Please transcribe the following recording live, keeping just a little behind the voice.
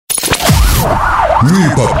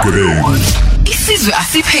Ncipha Bugebengu Isizwe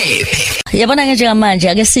asiphephe. Yabona ke njengamanje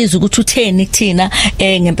ake sizwe ukuthi utheni kuthina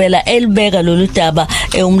ngempela elibeka lolu daba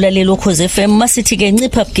umlaleli woKhoze FM masithi ke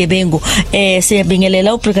Ncipha Bugebengu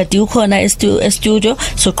siyabingelela ubrigadier ukhona e-studio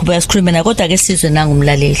soqhubeka sikhulume na kodwa ke sizwe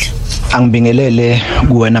nangumlaleli. Angibingelele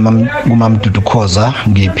kuwena kumamdudu Khoza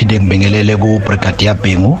ngiphinde ngibingelele kubrigadier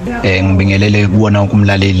Bengu ngibingelele kuwona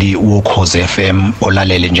umlaleli woKhoze FM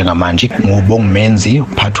olalele njengamanje nguBongumenzi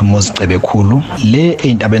Phathumuzi Cebekhulu le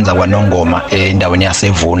eintabenza kwaNongoma endaweni yase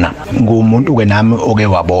Vuna. Ngumuntu ke nami oke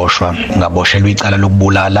waboshwa ngaboshelwa icala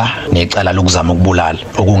lokubulala necala lokuzama ukubulala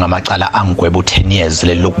okungamacala angigweba u10 years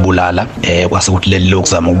leli lokubulala kwase kuthi leli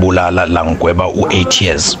lokuzama ukubulala la ngigweba u8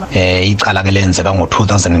 years. Icala ke lenzeka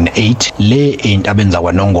ngo2008 le eintabenza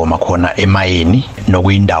kwaNongoma khona emayeni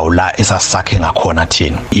nokuyindawo la esasakhe ngakhona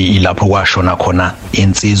thina ilapho kwashona khona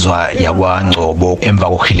insizwa yakwaNgcobo emva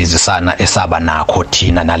kokuhilizisana esaba nakho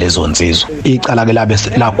thina nalezo nsizwa. Icala ke labe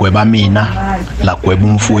lagweba mina lagweba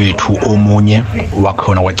umfowethu omunye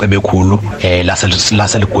wakhona kwaCebekhulu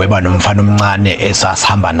lase ligweba nomfana omncane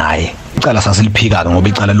esasihamba naye. Icala sasiliphika ngoba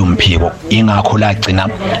icala lumphiko ingakho lagcina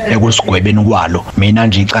ekusigwebeni kwalo mina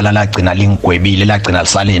nje icala lagcina lingigwebile lagcina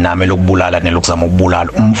lisale nami lokubulala nelokuzama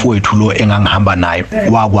ukubulala. Umfowethu lo engangihamba naye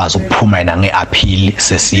wakwazi ukuphuma yena ngeappeal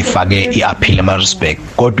sesifake iappeal eMaritzburg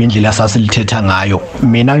kodwa indlela sasilithetha ngayo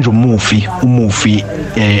mina nje umufi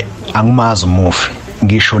angimazi umufi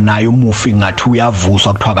ngisho naye umufi ngathi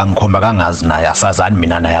uyavuswa kuthiwa kangikhomba kangazi naye asazani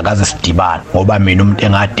mina naye akaze sidibana ngoba mina umuntu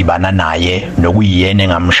engadibana naye nokuyiyena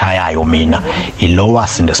engamshayayo mina ilo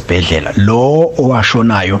wasinde esibhedlela lo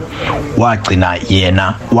owashonayo wagcina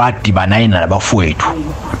yena wadibana yena nabafowethu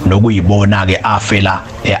nokuyibona ke afela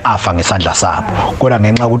afa ngesandla sabo kodwa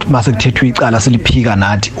ngenxa ukuthi mase kuthethwe icala siliphika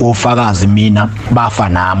nathi ofakazi mina bafa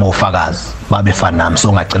nami ofakazi babefana nami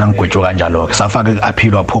so ngagcina ngigwetshwa kanjalo ke safaka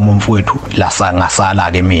iappeal waphuma umfowethu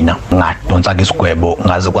ngasala ke mina ngadonsa ke isigwebo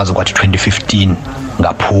ngaze kwazi kwathi 2015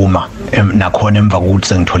 ngaphuma nakhona emva kokuthi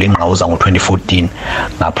sengithola ingqawuza ngo2014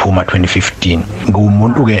 ngaphuma 2015.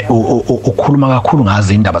 Ngumuntu ke ukukhuluma kakhulu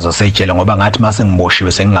ngazi indaba zasejele ngoba ngathi mase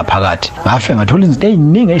ngiboshiwe sengingaphakathi ngafe ngathola izinto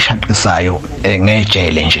eziningi ezishaqisayo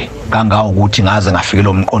ngejele nje kangawo ukuthi ngaze ngafike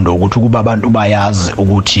lo mqondo ukuthi kuba abantu bayazi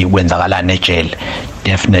ukuthi kwenzakalana ejele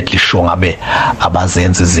definitely sure ngabe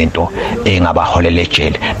abazenza izinto engabaholela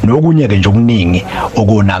ejele nokunye ke nje okuningi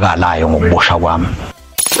okonakalayo ngokuboshwa kwami.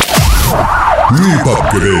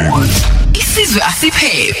 Ncipha Bugebengu Isizwe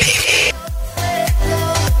asiphephe.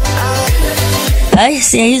 Hayi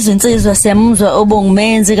siyayizwa insizwa siyamuzwa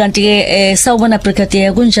oBongumenzi kanti ke sawubona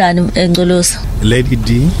brigadier kunjani eNgcolosa? Lady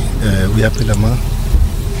D uyaphila ma?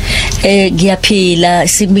 Ngiyaphila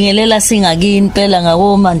sibingelela singakini phela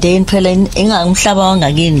ngawomandeni phela engangumhlaba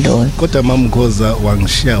wangakini lo. Kodwa mama Khoza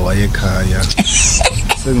wangishiya wayekhaya.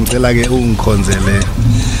 Sengicela ke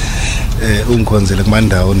ungikhonzele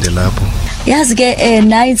kumandawo lapho. Yazi ke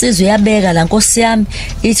nayi insizwe yabeka la Nkosi yami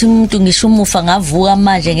ithi umuntu ngisho umufa ngavuka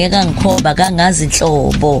manje ngeke ngikhomba kangazi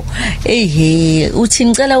inhlobo. Uthi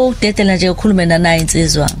ngicela ukudedela nje ukhulume nayi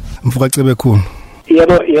insizwa. Mfuka Cebekhulu.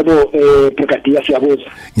 Yebo brigadier siyabuza.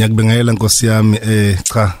 Ngiyakubingelela Nkosi yami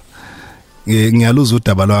cha. Ngiyaluza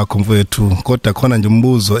udaba lwakho mfowethu kodwa khona nje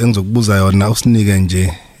umbuzo engizokubuza yona usinike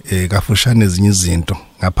nje kafushane ezinye izinto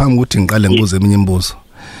ngaphambi ukuthi ngiqale ngibuze eminye imibuzo.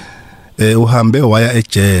 Uhambe waya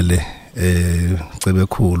ejele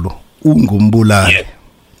Cebekhulu ungumbulali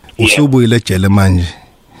usubuyile ejele manje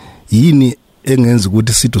yini engenza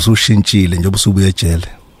ukuthi sithi usushintshile njengoba usubuye ejele?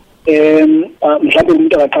 Mhlawumbe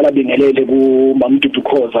umuntu akaqala bingelele kumamdudu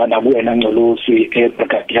Khoza nakuwena Ngcolosi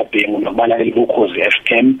ebrigadier Bengu nokubalali boKhoze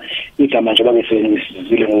FM igama nje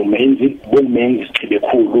babesenzile nguMenzi Bongumenzi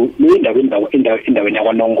Cebekhulu endaweni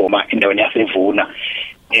yakwaNongoma endaweni yase Vuna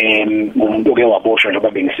ngumuntu ke waboshwa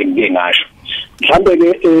njengoba bengisengike ngasho. Mhlawumbe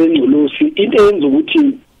ke Ngcolosi into eyenza ukuthi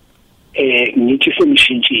ngithi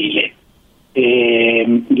semishintshile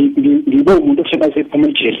ngibe umuntu osephuma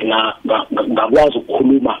ejele ngakwazi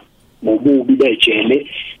ukukhuluma ngobubi bejele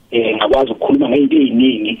ngakwazi ukukhuluma ngeinto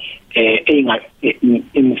eziningi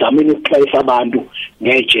engizameni ukuxwayisa abantu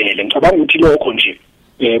ngejele. Ngicabanga ukuthi lokho nje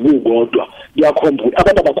kukodwa kuyakhomba ukuthi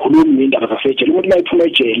abantu abakhulumi ngendaba zasejele umuntu mayiphuma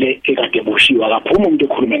ejele ekade eboshiwe akaphuma umuntu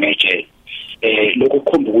ekhulume ngejele. Lokho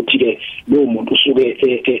kukhomba ukuthi ke lo muntu usuke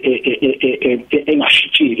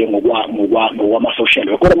engashitshile ngokwama social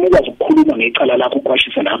work kodwa ukwazi ukukhuluma ngecala lakho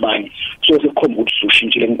ukwashisa nabanye so sekukhomba ukuthi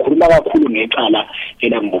usushintshile. Ngikhuluma kakhulu ngecala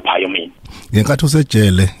elangibophayo mina. Ngenkathi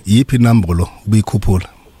usejele yiphi inambolo ubuyikhuphula?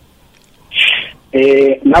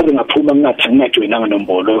 Ngaze ngaphuma ngingajoyinanga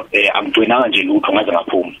nombolo angijoyinanga nje lutho ngaze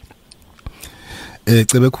ngaphuma.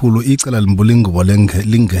 Cebekhulu icala limbulingubo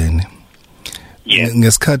lingene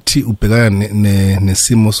ngesikhathi ubhekana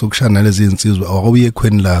nesimo sokushana lezi insizwa awuye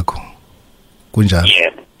khweni lakho kunjalo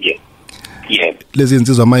lezi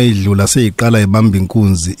insizwa mayidlula seyiqala ibamba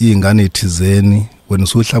inkunzi izingane ethizeni wena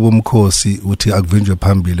usuhlaba umkhosi uthi akuvinjwe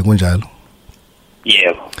phambili kunjalo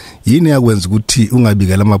yini yakwenza ukuthi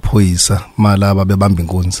ungabikela amaphoyisa malaba bebamba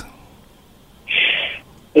inkunzi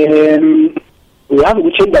uyazi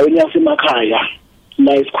ukuthi endaweni yasemakhaya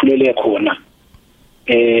la esikhulele khona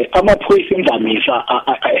amaphoyisa imvamisa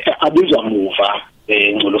abizwa muva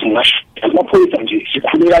ngcono singasho amaphoyisa nje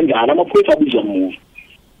sikhule kanjalo amaphoyisa abizwa muva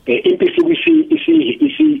impisi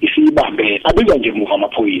isibambe abizwa nje muva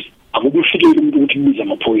amaphoyisa akubufikeli umuntu ukuthi kubiza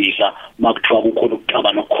amaphoyisa makuthiwa kukhona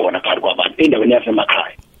ukuxabana khona phakathi kwabantu endaweni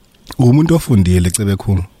yasemakhaya umuntu ofundile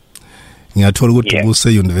Cebekhulu ngiyathola ukuthi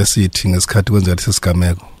use university ngesikhathi kwenzeka lesi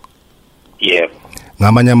sigameko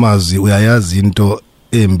ngamanye amazwi uyayazi into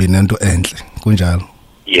embi nento enhle kunjalo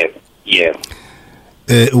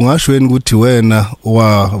ungasho yini ukuthi wena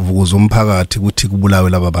wavukuza umphakathi ukuthi kubulawe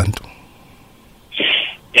laba bantu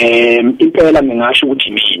impela ngingasho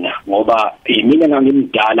ukuthi mina ngoba mina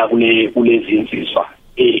ngangimdala kulezi insizwa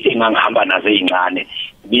engangihamba nazo ezincane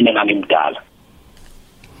mina ngangimdala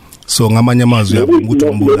so ngamanye amazwi ukuthi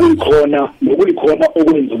umbulala nokulikhona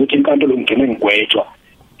okwenza ukuthi inkantolo ngigcine ngigwetshwa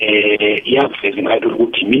iyaveza inkantolo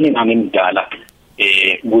ukuthi mina ngangimdala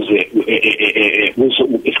kuze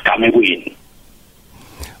isigamekweni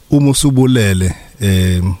uma usubulele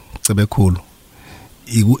Cebekhulu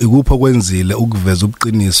ikupho kwenzile ukuveza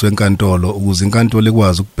ubuqiniso enkantolo ukuze inkantolo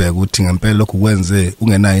ikwazi ukubheka ukuthi ngempela lokho kwenze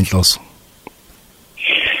ungenayo inhloso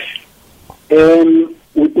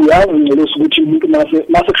uyazi ngicela ukuthi umuntu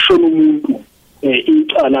mase kushona umuntu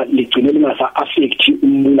icala ligcine lingasa affect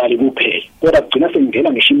umbulali kuphela kodwa kugcina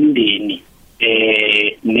sengena ngisho imindeni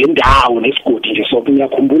nendawo nesigodi nje so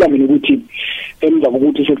ngiyakhumbula mina ukuthi emva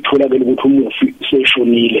kokuthi sekutholakala ukuthi umufi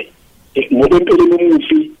seshonile ngoba empeleni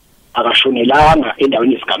umufi akashonelanga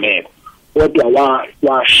endaweni yesigameko kodwa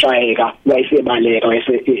washayeka wayesebaleka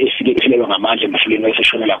wayesefike kuphelelwa ngamandla emhlabeni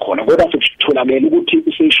wayeseshonela khona kodwa sekutholakala ukuthi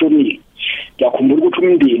useshonile ngiyakhumbula ukuthi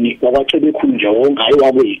umndeni wakwaCebekhulu nje wonke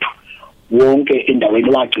ayiwakwethu wonke endaweni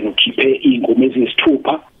wagcina ukhiphe ingoma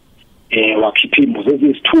ezisithupha wakhipha imbuzi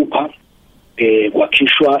ezisithupha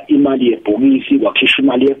kwakhishwa imali yebhokisi kwakhishwa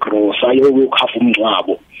imali yegrosa yokukhafa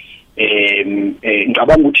umncwabo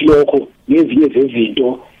ngicabanga ukuthi lokho ngezinye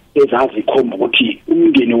zezinto ezazikhomba ukuthi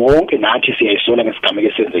umndeni wonke nathi siyayisola ngesigameko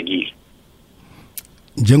esenzekile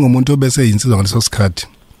njengomuntu obese yinsizwa ngaleso sikhathi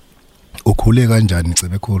ukhule kanjani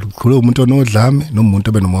Cebekhulu ukhule umuntu onodlame nomuntu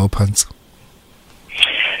obenomoya phansi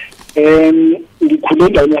ngikhule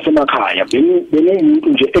endaweni yasemakhaya bengumuntu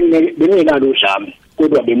nje bengenalo udlame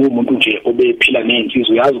kodwa bengumuntu nje obephila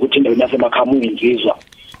nezinsizwa uyazi ukuthi endaweni yasemakhaya unginsizwa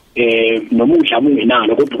noma udlame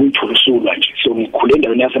ungenalo kodwa uyithulisulwa nje so ngikhule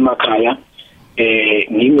endaweni yasemakhaya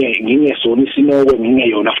ngingesona isinokwe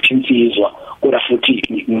ngingeyona futhi insizwa kodwa futhi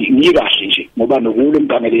ngikahle nje ngoba nokulo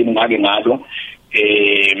emgangeleni ngake ngalwa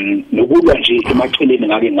nokulwa nje emaceleni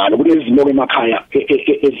ngake ngalo kunezinto emakhaya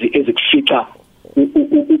ezikufica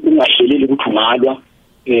ungahleleli ukuthi ungalwa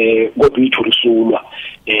kodwa uyithulisulwa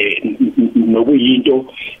nokuyinto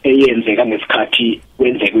eyenzeka ngesikhathi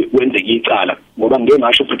kwenzeka icala ngoba ngeke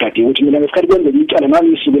ngasho futhi ukuthi mina ngesikhathi kwenzeka icala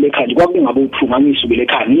ngangisukele ekhaya kwakungabe uthunga ngisukele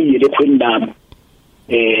ekhaya ngiyele ekhweni lami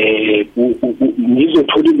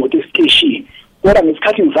ngizothola imoto estation kodwa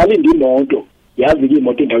ngesikhathi ngisalinde imoto yazi ke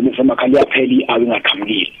imoto endaweni yasemakhaya yaphela awu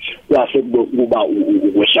ingaqhamukile kwase kuba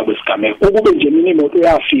ukwehla kwesigameko ukube nje mina imoto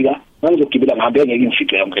yafika ngizogibela ngabe ngeke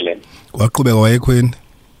ngifice yonke lento waqhubeka wayekhweni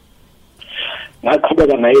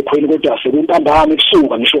ngaqhubeka ngayekhweni kodwa sekuntambama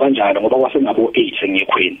ebusuku ngisho kanjalo ngoba kwase ngabo 8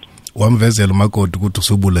 ngekhweni wamvezela umakoti ukuthi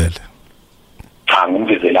usubulele cha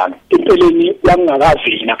ngimvezelana empeleni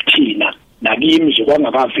langakaveli nakuthina nakimi nje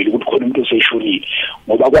kwangakaveli ukuthi khona umuntu oseshonile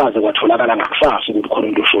ngoba kwaze kwatholakala ngakusasa ukuthi khona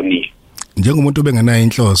umuntu oshonile njengomuntu obengenayo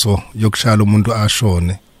inhloso yokushala umuntu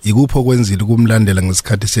ashone ikupho kwenzile kumlandela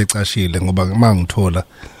ngesikhathi secashile ngoba mangithola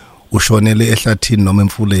ushonele ehlathini noma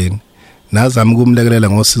emfuleni nazama ukumlekelela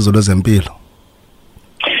ngosizo lwezempilo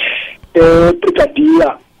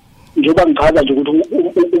brigadier njengoba ngichaza nje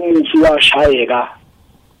ukuthi umufi washayeka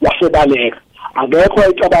wasebaleka akekho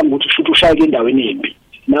ayicabanga ukuthi futhi ushayeke endaweni embi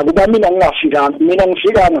nakuba mina ngifikanga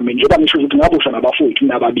mina njengoba ngisho ukuthi ngaboshwa nabafowethu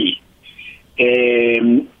nababili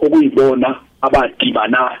okuyibona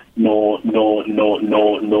abadibana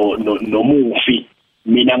nomufi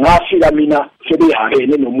mina ngafika mina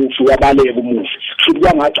sebehakene nomufi wabaleka umufi futhi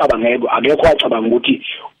kwangacabangeke akekho acabanga ukuthi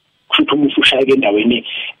futhi umufi ushayeke endaweni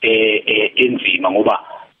enzima ngoba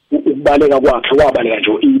ukubaleka kwakhe wabaleka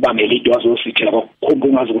nje ibanga elide wazosithela kwakhomba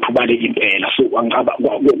ungazi ukuthi ubaleka impela so angicaba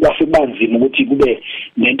kwasebanzima ukuthi kube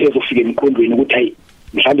nento ezofika emkhondweni ukuthi hayi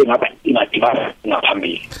mhlambe ngaba ingadibana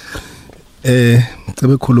ngaphambili.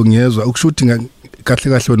 Cebekhulu ngiyezwa ukushuthi kahle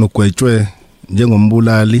kahle wena ugwetshwe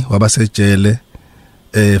njengombulali wabasejele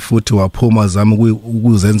futhi waphuma zama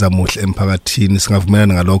ukuzenza muhle emphakathini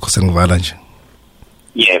singavumelana ngalokho sengivala nje.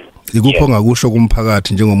 Yebo. Ikupho ngakusho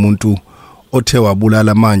kumphakathi njengomuntu othe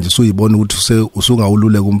wabulala manje usuyibona ukuthi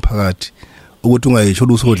usungawulule kumphakathi ukuthi ungayisho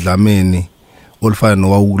usodlameni olufana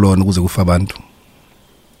nowawukulona ukuze kufa abantu.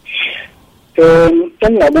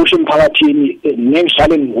 Engingabusho emphakathini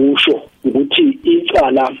nengihlale ngikusho ukuthi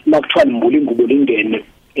icala makuthiwa nimbula ingubo lingene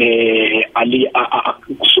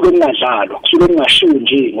kusuke kungadlalwa kusuke kungashiwo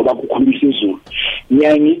nje ngoba kukhuluma isiZulu.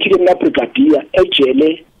 Ngiyayithi ke mina brigadier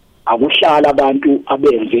ejele akuhlala abantu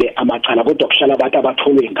abenze amacala kodwa kuhlala abantu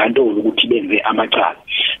abatholwe enkantolo ukuthi benze amacala.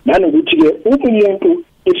 Nanokuthi ke umuntu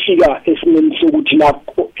efika esimeni sokuthi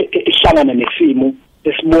lapho ehlangana nesimo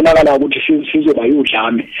esibonakala ukuthi sizoba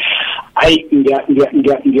yudlame ayi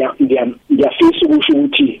ngiyafisa ukusho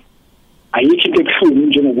ukuthi ayikho into ebuhlungu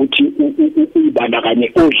njengokuthi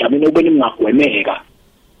uyibandakanye odlameni obeningagwemeka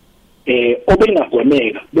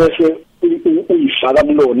bese uyifaka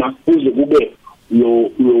kulona kuze kube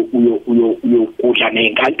kudla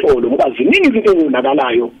nenkantolo ngoba ziningi izinto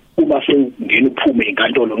ezonakalayo uma sengena uphume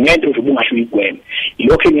enkantolo ngento nje bungasho igweme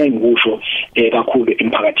ilokho engiyangikusho kakhulu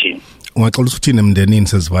emphakathini. Ungaxolisa uthini emndenini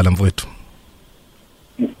sezivala mfowethu?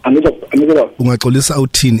 Angizwa ungaxolisa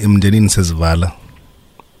uthini emndenini sezivala?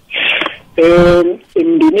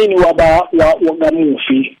 Emndenini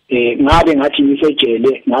wakamufi ngabe ngathi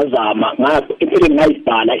ngisejele ngazama empeleni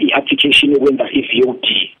ngayibhala iapplication yokwenza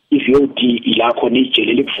iVOD ilakho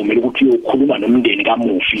nijele likuvumela ukuthi uyokhuluma nomndeni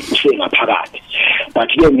kamufi usengaphakathi but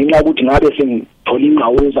ke ngenxa ukuthi ngabe sengithola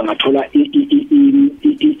ingqawuza ngathola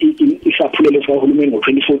isaphulelo sikahulumeni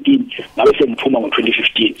ngo2014 ngabe sengiphuma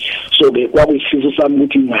ngo2015 so ke kwakuyisifiso sami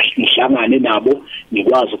ukuthi ngihlangane nabo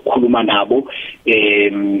ngikwazi ukukhuluma nabo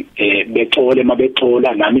bexole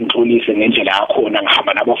mabexola nami ngixolise ngendlela yakhona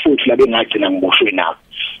ngihamba nabafowethu labengagcina ngiboshwe nabo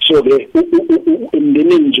so ke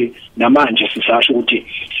emndenini nje namanje sisasho ukuthi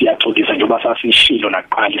siyaxolisa njengoba sasishilo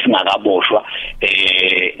naqala singakaboshwa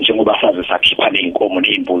njengoba saze sakhipha leinkomo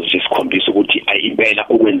neimbuzi zesikhombisa ukuthi ayimpela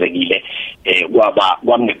okwenzekile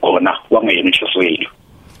kwangekona kwangeyona inhloso yethu.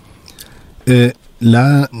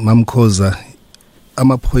 La mamkhoza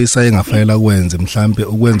amaphoyisa engafayela kwenze mhlambe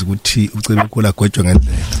ukwenza ukuthi uCebekhulu agwetshwe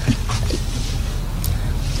ngendlela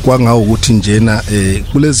kwangawo ukuthi njena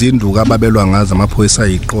kulezi indlu kababelwa ngazo amaphoyisa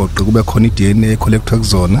ayiqoqe kube khona iDNA collector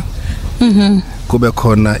kuzona kube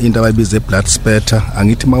khona into abayibiza blood spatter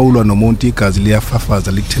angithi mawulwa nomuntu igazi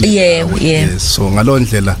liyafafaza likuthele yes so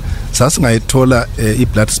ngalondlela sasingayithola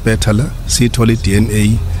iblood spatter la sithola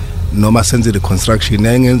iDNA noma senze reconstruction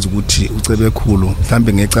ayengenza ukuthi uCebekhulu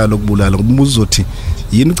mhlambe ngecala lokubulala umbuzo uzothi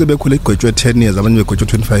yini uCebekhulu egwetshwe 10 years abanye begwetshwe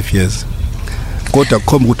 25 years kodwa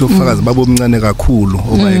kukhomba ukuthi ufakazi babo omncane kakhulu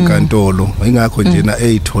oba enkantolo ingakho njena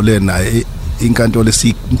eyithole naye inkantolo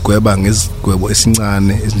esigweba ngezigwebo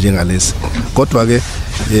esincane esinjengalesi kodwa ke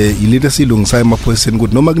yilento silungisa emaphoyiseni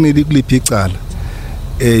ukuthi noma kuneli kuliphi icala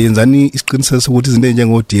yenzani isiqiniseko ukuthi izinto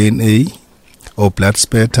enjengo DNA or blood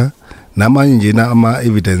spatter namanye njena ama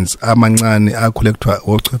evidence amancane acollectwa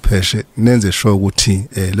ochwepheshe nenze sure ukuthi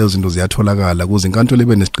lezo zinto ziyatholakala ukuze inkantolo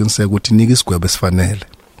ibe nesiqiniseko ukuthi nika isigwebo esifanele.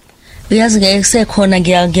 Uyazi ke sekhona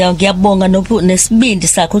ngiyabonga nesibindi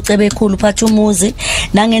sakho uCebekhulu Phathumuzi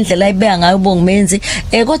nangendlela ayibeka ngayo Bongumenzi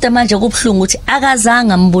kodwa manje kubhlungu ukuthi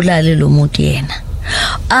akazange ambulale lo muntu yena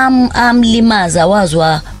amlimaza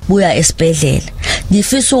wazwa buya esibhedlela.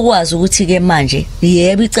 Ngifisa ukwazi ukuthi ke manje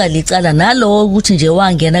yebo icala nalo ukuthi nje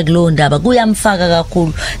wangena kulo ndaba kuyamfaka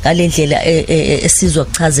kakhulu ngalendlela esizwa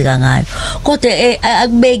kuchazeka ngayo kodwa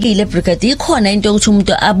akubekile brigade ikhona into ukuthi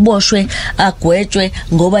umuntu aboshwe agwetshwe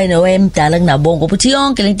ngoba yena wayemdala kunabongo ukuthi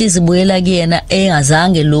yonke lento izibuyela kuyena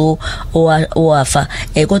engazange lo owafa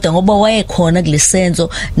kodwa ngoba wayekhona kulisenzo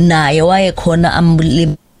naye wayekhona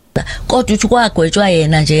amlima kodwa uthi kwagwetshwa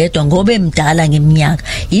yena nje yedwa ngoba emdala ngeminyaka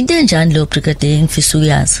into enjani lo brigade ngifisa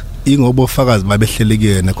uyazi ingoba ofakazi babehlele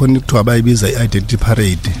kuyena khona kuthiwa bayibiza iidentity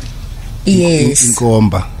parade yes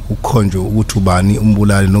inkomba ukukhonjwa ukuthi ubani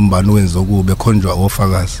umbulali nombani owenza okube khonjwa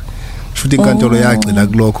ofakazi futhi inkantolo yagcila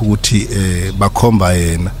kulokho ukuthi bakhomba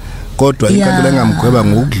yena kodwa inkantolo engamgweba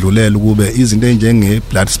ngokudlulela ukube izinto enjenge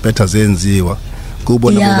blood spatter zenziwa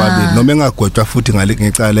kubona bobabili noma engagwetshwa futhi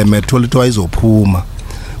ngecala lemethola ukuthi wayizophuma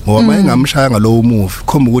ngoba engamshaya ngalowo mufi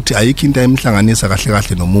khomba ukuthi ayikho into emhlanganisa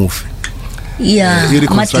kahle nomufi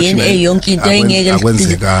ama-DNA yonke into engeke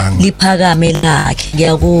liphakame lakhe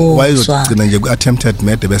ngiyakuzwa wayezogcina nje ku-attempted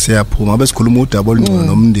murder bese yaphuma besikhuluma udaba olungcono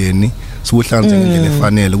nomndeni sukuhlanze ngendlela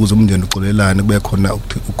efanele ukuze umndeni uxolelane kube khona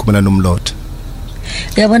ukukhumela nomlotha.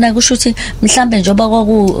 Uyabona kusho ukuthi mhlambe njobe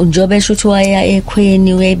esho ukuthi waya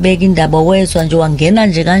ekhweni uyayibeka indaba wezwa nje wangena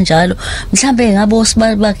nje kanjalo mhlambe ngabe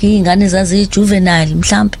osibakhe ingane zazi juvenile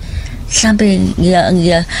mhlambe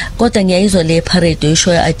kodwa ngiyayizwa le parade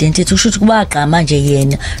isho identity usho ukuthi kubagqama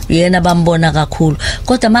nje yena bambona kakhulu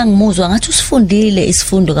kodwa mangimuzwa ngathi usifundile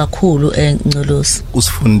isifundo kakhulu Ncolosi.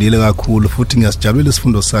 Usifundile kakhulu futhi ngiyasijabulela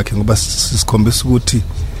isifundo sakhe ngoba sisikhombisa ukuthi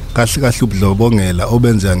kahle ubudlobongela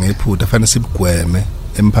obenzeka ngephutha fanele sibugweme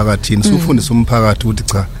emphakathini sifundise umphakathi ukuthi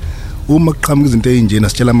cha uma kuqhamuka izinto ezinjena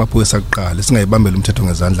sitshela amaphoyisa aqala singayibambela umthetho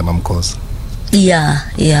ngezandla mamkhoza.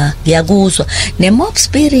 Ngiyakuzwa ne-mob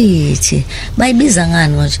spirit bayibiza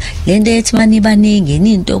ngani manje lento ethi mani baningi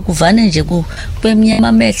into kuvane nje kwemnyama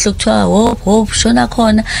amehlo kuthiwa hop shona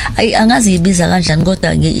khona angazi ibiza kanjani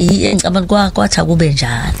kodwa engicabanga kwathi akube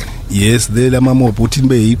njalo. Yes lama mob uthi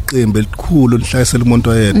nibe yiqembu elikhulu lihlayisela umuntu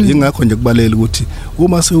oyedwa ingakho nje kubaleka ukuthi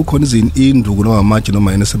uma sewukhona induku noma amatshe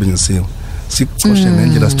noma yena esebenzisiwe sikuxoshe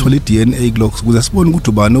ngendlela sithola iDNA clocks ukuze sibone ukuthi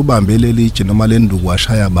ubani ubambe lelitshe noma lenduku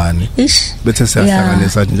washaya bani bethe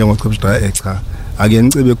siyahlanganisa njengochwepheshe cha ake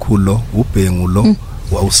ncebe khulu lo uBhengu lo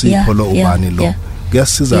wawusipho lo ubani lo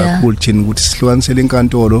kuyasiza kakhulu thina ukuthi sihlukanisele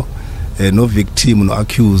inkantolo no victim no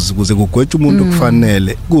accused ukuze kugwetshwe umuntu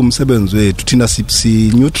okufanele kuumsebenzi wethu thina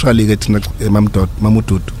si neutrally ke thina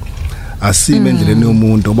mamududu asime endleleni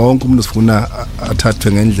yomuntu oba wonke umuntu sifuna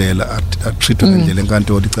athathwe ngendlela atreatwe ngendlela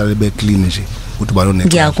enkantolo icala libe clean nje ukuthi balone.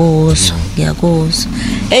 Ngiyakuzwa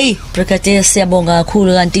hey Brigadier siyabonga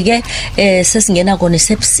kakhulu kanti ke sesingena kona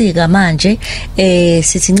sebusika manje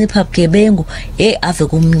sithi Ncipha Bugebengu ave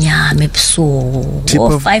kumnyama ebusuku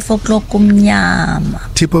 5 o'clock kumnyama.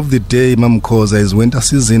 Tip of the day mamkhoza is winter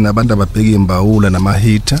season abantu ababheka imbawula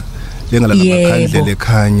namahita lengala namakhandlela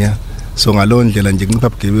ekhanya so ngalondlela nje Ncipha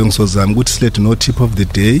Bugebengu sozama ukuthi silethe no tip of the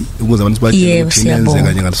day ukuze abantu bajike ukuthi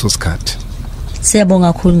enzeka nje ngaleso sikhathi.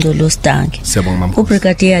 Siyabonga kakhulu Ncolosi Danke. Siyabonga mamkhosi.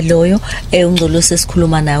 Ubrigadier loyo uNcolosi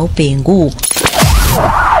esikhuluma naye uBhengu.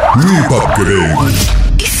 Ncipha Bugebengu.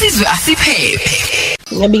 Isizwe asiphephe.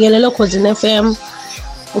 Ngiyabingelela lokhozi FM.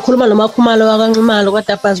 Ukhuluma nomakhumalo wakaNcumalo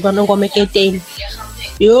kwaDabhazi kwaNongoma eketeni.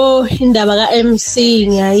 Indaba kaMC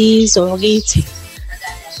ngiyayizwa kithi.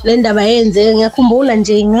 Le ndaba yenzeke ngiyakhumbula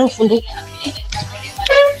nje ngifunde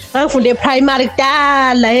primary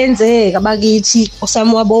kudala yenzeka bakithi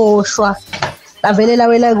osami waboshwa bavelela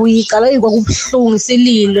wela kuyicala kwakubuhlungu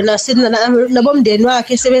isililo nabomndeni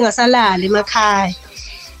wakhe sebengasalali emakhaya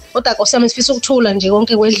kodwa nkosami sifisa ukuthula nje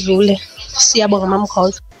konke kwedlule. Siyabonga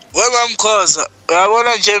mamkhoza. Mamkhoza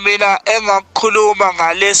uyabona nje mina engakukhuluma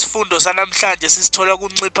ngalesifundo sanamhlanje sisithola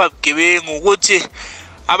kuNcipha Bugebengu ukuthi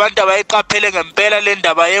abantu abayiqaphele ngempela le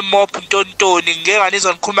ndaba yemob ntontoni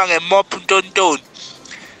ngenganizwa nikhuluma ngemob ntontoni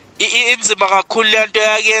inzima kakhulu lento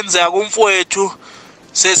yakuyenzeka kumfowethu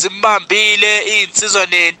sezimbambile insizwa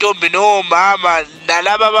nentombi nomama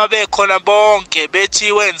nalabo babekhona bonke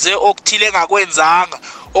bethi wenze okuthile engakwenzanga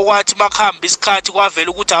okwathi makhamba isikhathi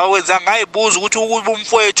kwavela ukuthi akwenzanga ngayibuza ukuthi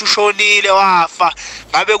umfowethu ushonile wafa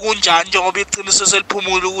ngabe kunjani njengoba iqiniso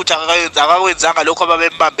seliphumula ukuthi akakwenzanga lokho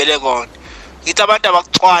ababembambele kona. Ngithi abantu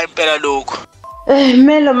abakuxwaya impela lokho.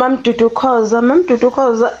 Melo mamdudu khoza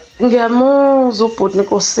ngiyamuzwa ubhuti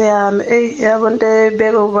Nkosi yami yabonto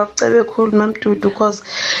ebeka ubakucebe khulu mamdudu khoza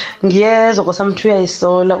ngiyezwa ngosamthi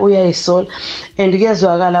uyayisola and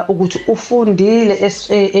kuyezwakala ukuthi ufundile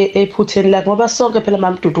ephutheni lakhe ngoba sonke phela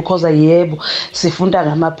mamdudu khoza yebo sifunda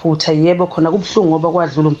ngamaphutha yebo khona kubhlungu ngoba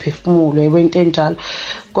kwadlula umphefumulo yebo into enjalo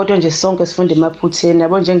kodwa nje sonke sifunda emaphutheni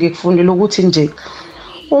yabo nje ngikufundile ukuthi nje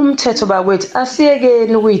umthetho bakwethu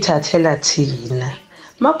asiyekeni ukuyithathela thina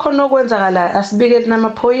makhona okwenzakala asibikele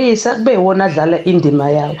namaphoyisa kube wona adlala indima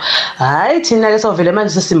yawo hayi thina ke sovele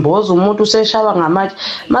manje sesimboza umuntu useshawa ngamatshe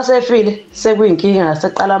masefile sekuyinkinga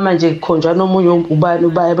seqala manje kukhonjwa nomunye ubani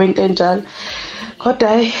ubaya into enjalo kodwa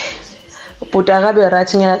hayi ubhuti akabe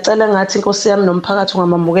right ngiyacela ngathi Nkosi yami nomphakathi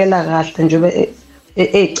ungamamukela kahle nje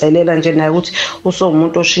eyicelela nje naye ukuthi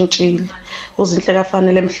usomuntu oshintshile uzinhle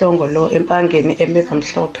kafanele emhlongo lo empangeni emeva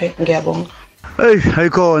mhlophe. Ngiyabonga.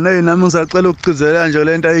 Hayikhona nami ngisacela ukugcizelela nje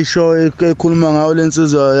lento ayisho ekhuluma ngayo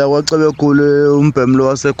lensizwa yakwaCebekhulu umbhemu lo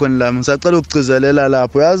wasekhweni lami ngisacela ukugcizelela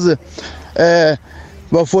lapho yazi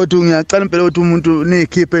bafowethu ngiyacela impela ukuthi umuntu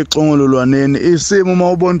nikhiphe ixongololwaneni isimo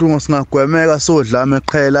uma ubona ukuthi singagwemeka sodlame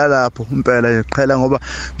qhela lapho impela iqhela ngoba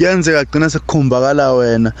kuyenzeka gcina sekukhumbakala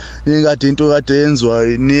wena nikade into kade yenziwa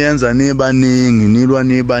niyenza nibaningi nilwa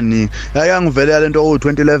nibaningi yayangivele lento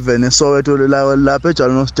ku2011 eSoweto lapha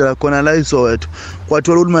eJalo nostela khona la iSoweto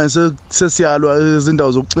kwathola ukuthi manje sesiyalwa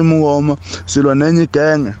izindawo zokucima ukoma silwa nenye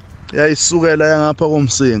igenge yayisukela yangapha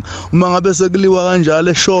komsinga uma ngabe sekuliwa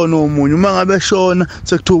kanjalo eshona omunye uma ngabe eshona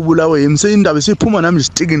sekuthiwa ubulawe yimi indaba isiphuma nami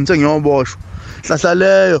isitikini sengiyoboshwa hlahla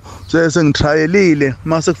leyo sengitrayelile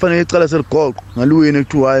mase kufanele icala seligoqo ngaliwini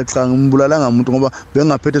kuthiwa hayi cha ngimbulala ngamuntu ngoba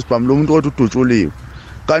bengaphethe isibhamu lo muntu kodwa udutshuliwe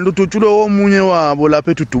kanti udutshulo omunye wabo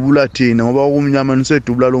lapha edubula thina ngoba okumnyama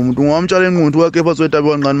nisedubula lo muntu ngomtshala enquntu wakepha swetabe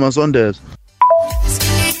wanqani masondeza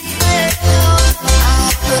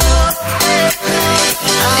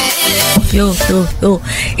yo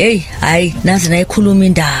hey hayi nazi nayikhuluma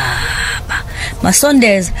indaba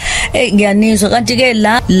masondeza ngiyanizwa kanti ke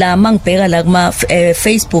la mangibheka la kuma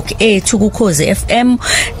Facebook ethu kuKhozi FM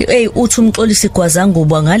uthi umxolisi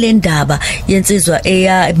Gwazanguba ngale ndaba yensizwa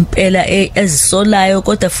eya impela ezisolayo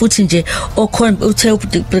kodwa futhi nje okhona uthe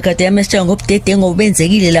ubrigadier Mesha ngobudede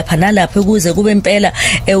ngobenzekile lapha nalapha ukuze kube impela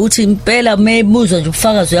uthi impela mayibuzwa nje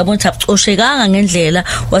ubufakazi uyabona ukuthi abucoshekanga ngendlela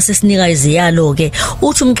wasesinika iziyalo ke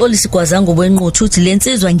uthi umxolisi Gwazanguba enquthu uthi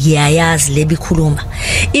lensizwa ngiyayazi lebikhuluma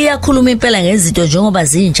iyakhuluma impela ngezinto njengoba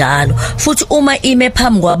zinjalo futhi uma ime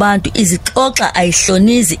phambi kwabantu izixoxa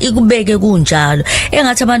ayihlonizi ikubeke kunjalo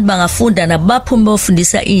engathi abantu bangafunda nabaphume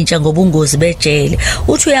bafundisa intsha ngobungozi bejele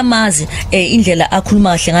uthi uyamazi indlela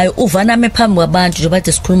akhuluma kahle ngayo uvana ame phambi kwabantu nje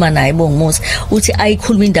bathi sikhuluma naye Bongumenzi uthi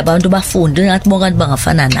ayikhuluma indaba abantu bafunde ngathi bonke abantu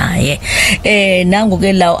bangafana naye nangu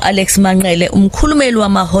ke lawo Alex Manqele umkhulumeli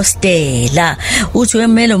wama hostela uthi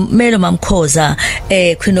wemelo mamkhoza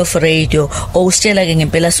Queen of Radio owusitshela ke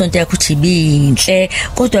ngempela sonto yakho uthi binhle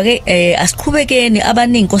kodwa ke asiqhubekeni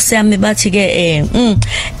abaningi nkosiyami bathi ke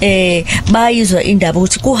bayizwa indaba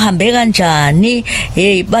ukuthi kuhambe kanjani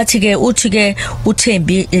bathi ke uthi ke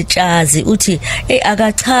uThembi Tshazi uthi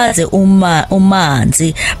akachaze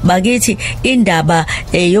uMenzi bakithi indaba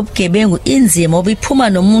yobugebengu inzima obiphuma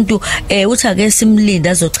nomuntu uthi ake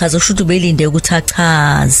simlinda azochaza ushuthi belinde ukuthi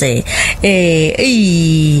achaze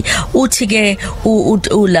uthi ke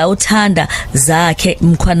ula uthanda zakhe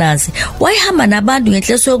mkhwanazi wayihamba nabantu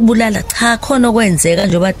ngenhleso yokubulala cha khona okwenzeka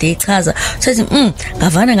njengoba de ichaza uthi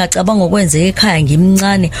ngavana ngacabanga okwenzeka ekhaya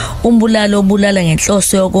ngimncane umbulalo obulala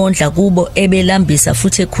ngenhloso yokondla kubo ebelambisa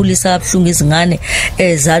futhi ekhulisa abhlungu izingane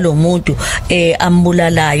zalo muntu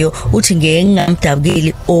ambulalayo uthi ngeke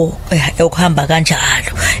ngamdabukeli okuhamba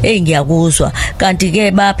kanjalo ngiyakuzwa kanti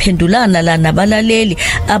ke baphendulana la nabalaleli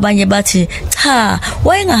abanye bathi cha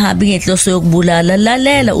wayengahambi ngenhloso yokubulala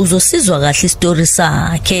lalela uzosizwa kahle istory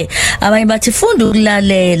sakhe abanye bathi funda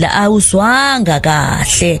ukulalela awuzwanga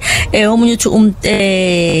kahle omunye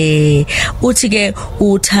uthi ke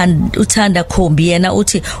uthanda Khombi yena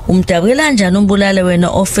uthi umdabukela kanjani umbulala wena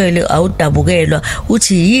ofele awudabukelwa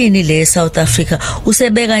uthi yini le South Africa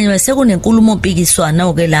usebekanye sekunenkulumo mpikiswana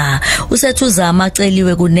oke la usethu uzama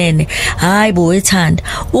aceliwe kunene hayi bo wethanda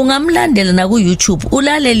ungamlandela na ku YouTube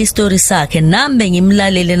ulalela istory sakhe nambe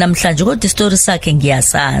ngimlalele namhlanje kodwa istory sakhe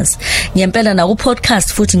ngiyasazi ngempela na ku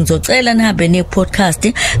podcast futhi ngizocela nihambe ne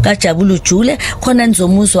podcast kaJabulu Jule khona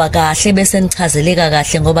nizomuzwa kahle bese nichazeleka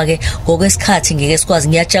kahle ngoba ke ngokwesikhathi ngeke sikwazi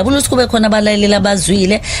ngiyajabula ukuthi kube khona abalaleli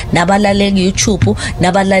abazwile nabalaleli YouTube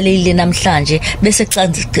nabalaleli namhlanje bese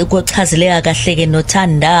kuchazeleka kahle ke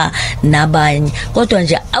nothanda nabanye kodwa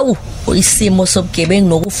nje isimo sobugebengu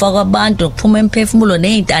nokufa kwabantu ukuphuma emphefumulo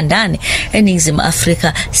nezintandane eNingizimu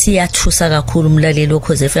Afrika siyathusa kakhulu umlaleli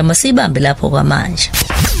woKhozi FM sibambe lapho kwamanje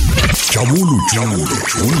Jabulu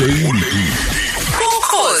Jule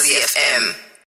uKhozi FM